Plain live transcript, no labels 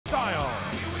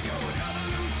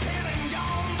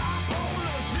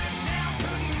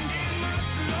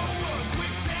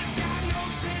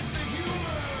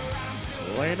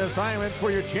Lane assignments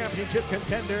for your championship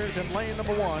contenders in lane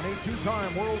number 1, a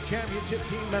two-time world championship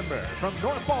team member from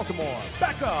North Baltimore,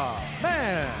 Becca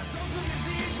Man.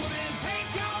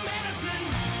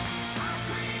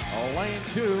 Lane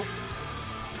 2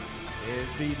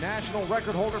 is the national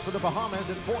record holder for the Bahamas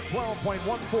at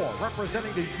 412.14,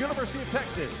 representing the University of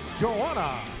Texas,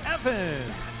 Joanna Evans.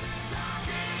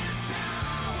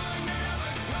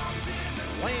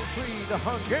 Lane 3, the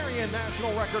Hungarian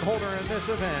national record holder in this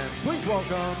event. Please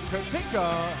welcome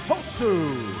Katinka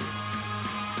Hosu.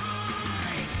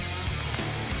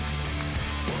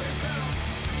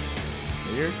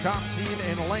 Your top seed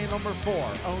in lane number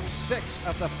 4 owns 6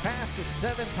 of the fastest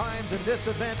 7 times in this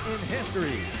event in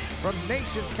history. From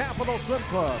Nation's Capital Swim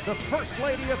Club, the First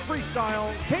Lady of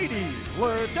Freestyle, Katie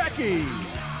Ledecky.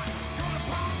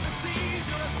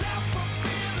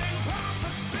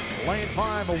 Lane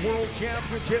 5, a World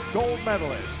Championship gold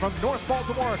medalist from North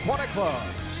Baltimore Aquatic Club,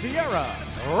 Sierra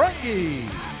Rengi.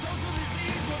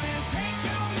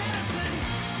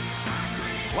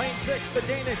 Lane 6, the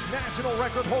Danish national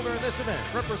record holder in this event,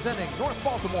 representing North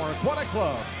Baltimore Aquatic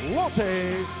Club,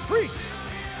 Lotte Friis.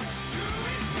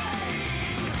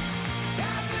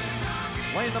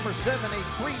 Lane number 7, a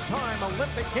 3-time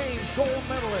Olympic Games gold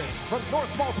medalist from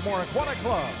North Baltimore Aquatic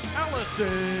Club,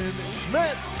 Allison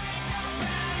Schmidt.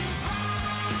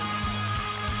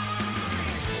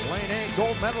 Lane 8,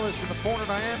 gold medalist in the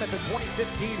 400 IM at the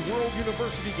 2015 World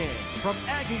University Games from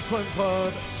Aggie Swim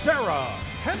Club, Sarah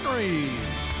Henry.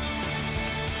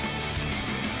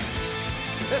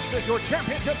 This is your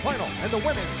championship final in the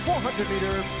women's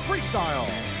 400-meter freestyle.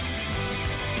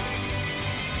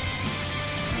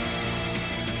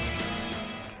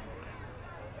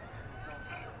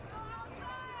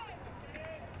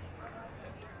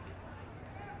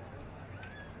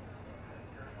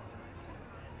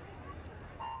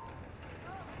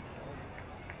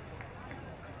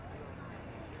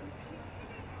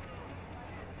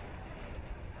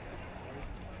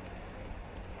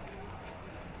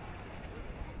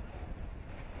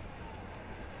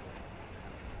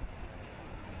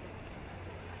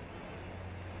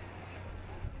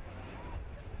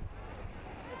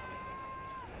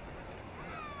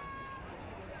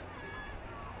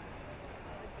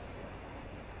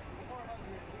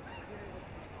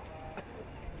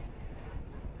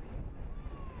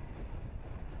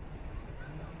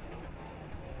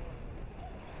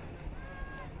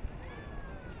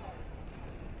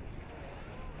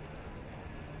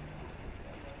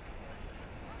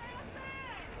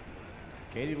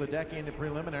 Katie Ledecky in the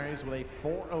preliminaries with a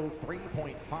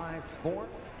 4:03.54.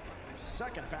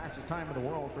 Second fastest time in the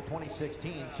world for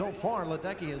 2016. So far,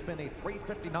 Ledecky has been a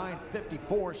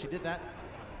 3:59.54. She did that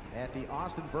at the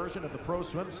Austin version of the Pro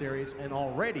Swim Series, and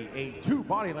already a 2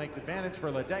 body length advantage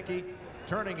for Ledecky,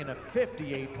 turning in a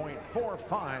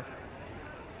 58.45.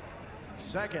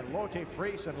 Second, Lotte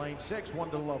Friis in lane 6,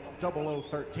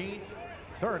 1:00.13.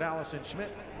 Third, Allison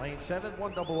Schmidt, lane 7,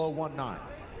 1:00.19.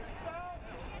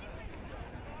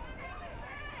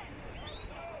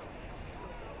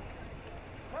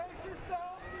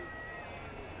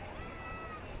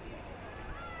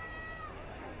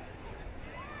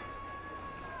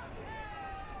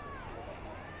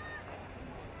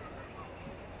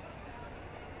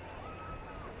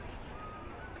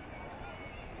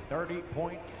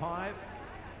 .5,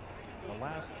 the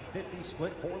last 50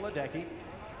 split for Ledecky.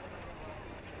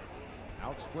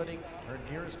 Outsplitting her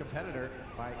nearest competitor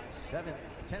by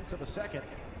 0.7 of a second.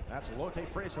 That's Lotte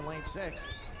Friis in lane 6.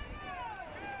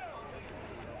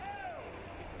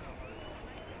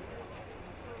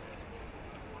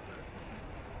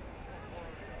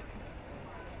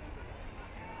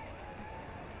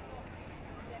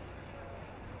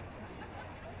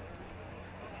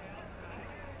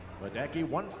 Ledecky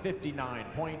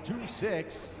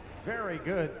 159.26, very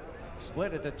good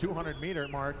split at the 200-meter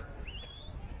mark.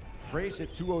 Friis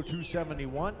at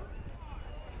 2:02.71,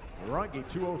 Runge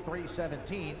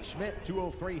 2:03.17, Schmidt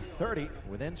 2:03.30,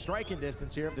 within striking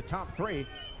distance here of the top 3.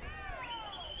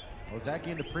 Ledecky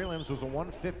in the prelims was a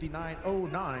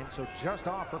 1:59.09, so just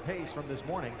off her pace from this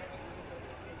morning.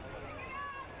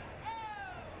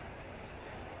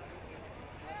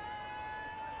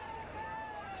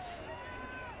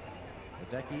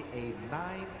 Ledecky, a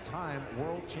 9-time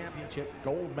World Championship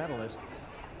gold medalist.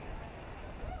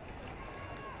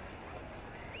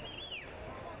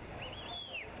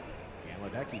 And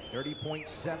Ledecky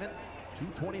 30.7,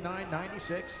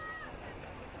 229.96.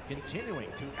 Continuing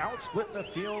to outsplit the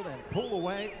field and pull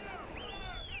away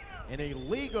in a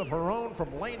league of her own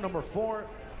from lane number 4.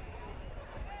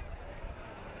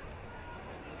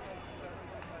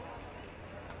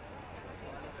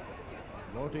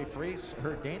 Lotte Friis,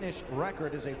 her Danish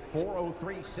record is a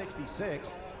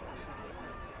 4:03.66.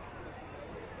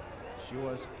 She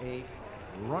was a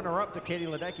runner-up to Katie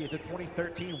Ledecky at the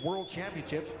 2013 World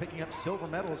Championships, picking up silver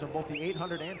medals in both the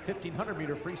 800 and 1500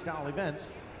 meter freestyle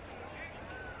events.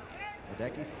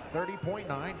 Ledecky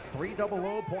 30.9,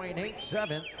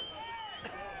 3:00.87.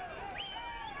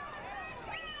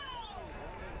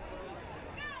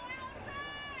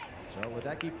 So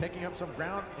Ledecky picking up some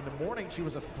ground. In the morning, she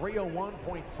was a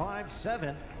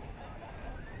 3:01.57.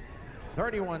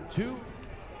 31.2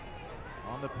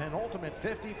 on the penultimate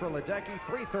 50 for Ledecky,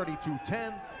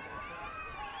 3:32.10.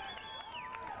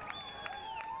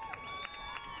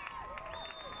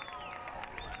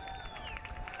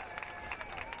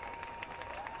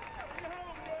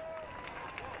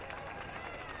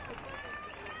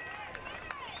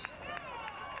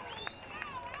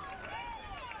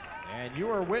 And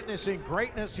you are witnessing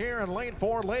greatness here in lane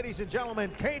 4, ladies and gentlemen.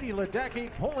 Katie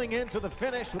Ledecky pulling into the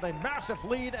finish with a massive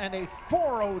lead and a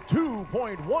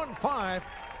 4:02.15,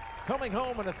 coming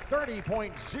home in a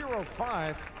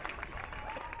 30.05.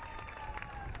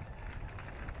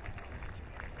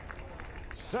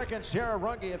 Second, Sarah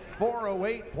Runge at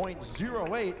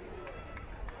 4:08.08.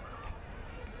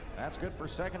 That's good for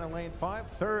second in lane 5.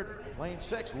 Third, lane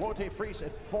 6, Lotte Friis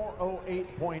at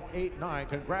 4:08.89.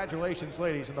 Congratulations,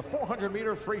 ladies, in the 400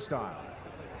 meter freestyle.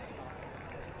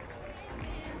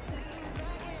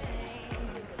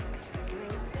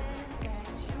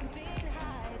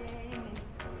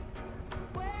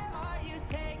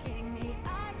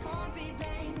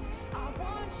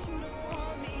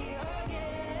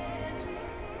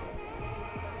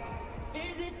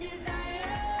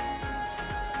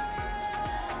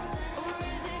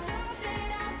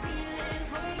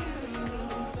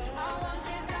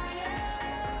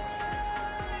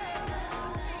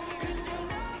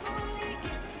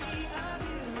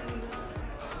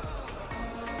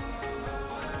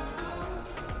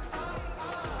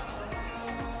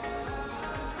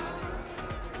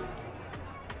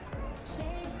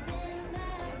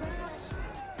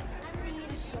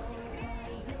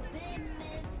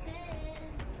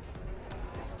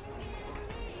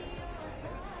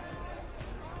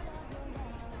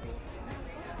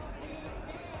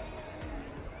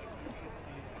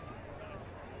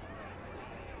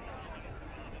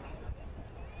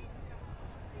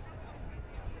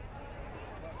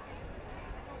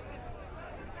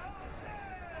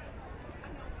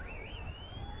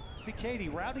 See, Katie,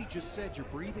 Rowdy just said you're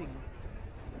breathing.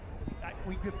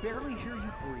 We could barely hear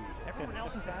you breathe. Everyone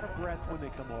else is out of breath when they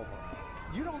come over.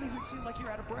 You don't even seem like you're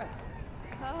out of breath.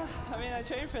 I mean, I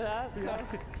trained for that, so. Yeah.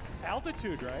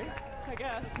 Altitude, right? I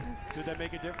guess. Did that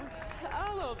make a difference?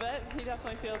 A little bit. You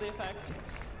definitely feel the effect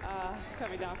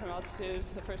coming down from altitude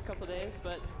the first couple of days,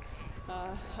 but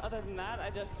other than that, I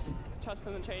just trust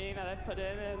in the training that I've put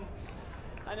in, and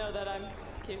I know that I'm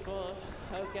capable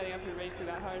of getting up and racing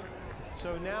that hard.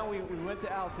 So now we went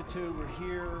to altitude, we're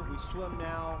here, we swim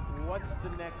now. What's the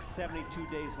next 72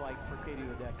 days like for Katie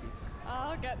Ledecky?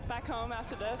 I'll get back home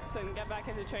after this and get back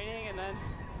into training, and then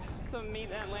swim meet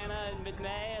in Atlanta in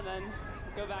mid-May, and then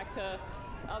go back to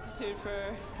altitude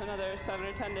for another 7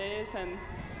 or 10 days, and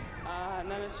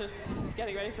then it's just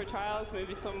getting ready for trials,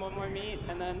 maybe swim one more meet,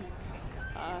 and then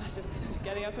just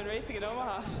getting up and racing in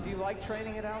Omaha. Do you like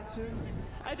training at altitude?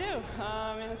 I do.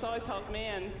 I mean, it's always helped me,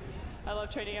 and I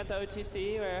love training at the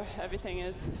OTC where everything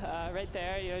is right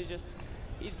there. You know, you just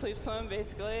eat, sleep, swim,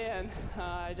 basically, and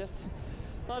I just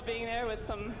love being there with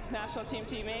some national team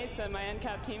teammates and my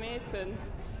NCAP teammates, and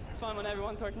it's fun when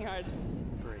everyone's working hard.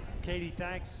 Great. Katie,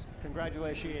 thanks.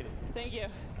 Congratulations. Appreciate it. Thank you.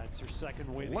 That's your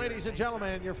second win. Ladies and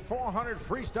gentlemen, your 400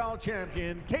 freestyle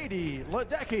champion, Katie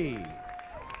Ledecky.